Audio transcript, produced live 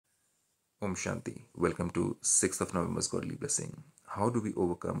Om Shanti. Welcome to 6th of November's Godly Blessing. How do we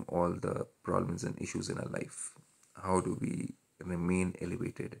overcome all the problems and issues in our life? How do we remain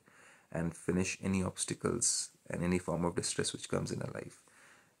elevated and finish any obstacles and any form of distress which comes in our life?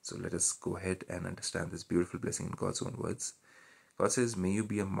 So let us go ahead and understand this beautiful blessing in God's own words. God says, may you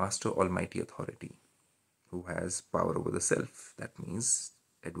be a master almighty authority who has power over the self. That means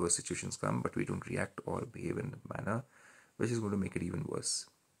adverse situations come, but we don't react or behave in a manner which is going to make it even worse.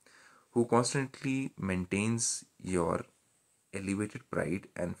 Who constantly maintains your elevated pride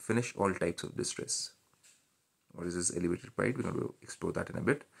and finish all types of distress. What is this elevated pride? We're going to explore that in a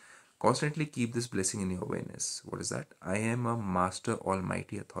bit. Constantly keep this blessing in your awareness. What is that? I am a master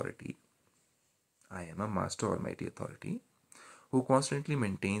almighty authority. I am a master almighty authority who constantly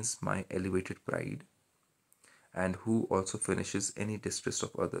maintains my elevated pride and who also finishes any distress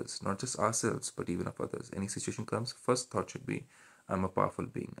of others, not just ourselves, but even of others. Any situation comes, first thought should be, I'm a powerful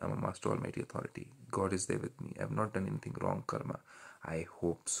being, I'm a master almighty authority. God is there with me. I have not done anything wrong karma. I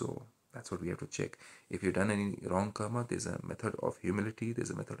hope so. That's what we have to check. If you've done any wrong karma, there's a method of humility,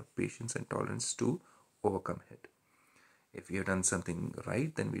 there's a method of patience and tolerance to overcome it. If you have done something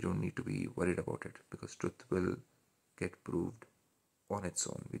right, then we don't need to be worried about it because truth will get proved on its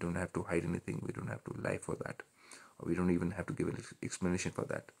own. We don't have to hide anything. We don't have to lie for that. Or we don't even have to give an explanation for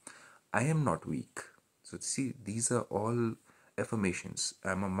that. I am not weak. So see, these are all affirmations.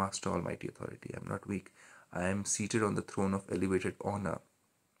 I am a master almighty authority. I am not weak. I am seated on the throne of elevated honor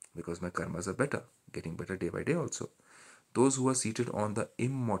because my karmas are better, getting better day by day also. Those who are seated on the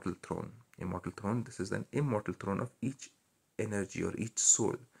immortal throne, this is an immortal throne of each energy or each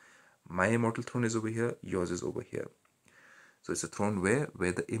soul. My immortal throne is over here, yours is over here. So it's a throne where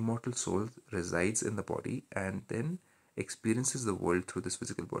the immortal soul resides in the body and then experiences the world through this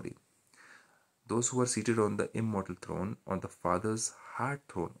physical body. Those who are seated on the immortal throne, on the Father's heart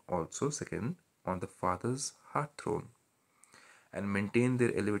throne, also second, on the Father's heart throne, and maintain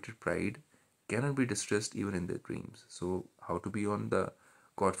their elevated pride, cannot be distressed even in their dreams. So how to be on the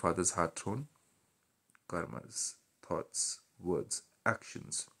God Father's heart throne? Karmas, thoughts, words,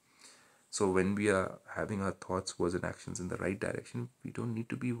 actions. So when we are having our thoughts, words and actions in the right direction, we don't need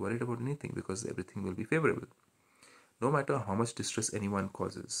to be worried about anything because everything will be favorable. No matter how much distress anyone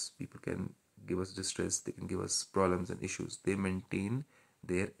causes, people can give us distress, they can give us problems and issues. They maintain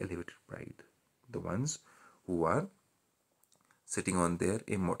their elevated pride. The ones who are sitting on their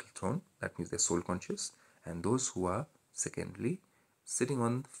immortal throne, that means they're soul conscious, and those who are, secondly, sitting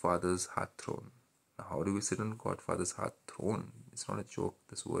on Father's heart throne. Now, how do we sit on God Father's heart throne? It's not a joke,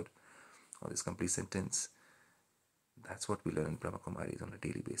 this word or this complete sentence. That's what we learn in brahmakumaris on a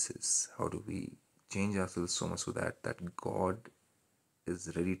daily basis. How do we change ourselves so much so that God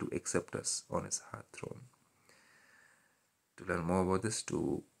is ready to accept us on his heart throne? To learn more about this,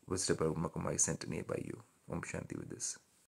 to visit a brahmakumari center nearby you. Om Shanti with this.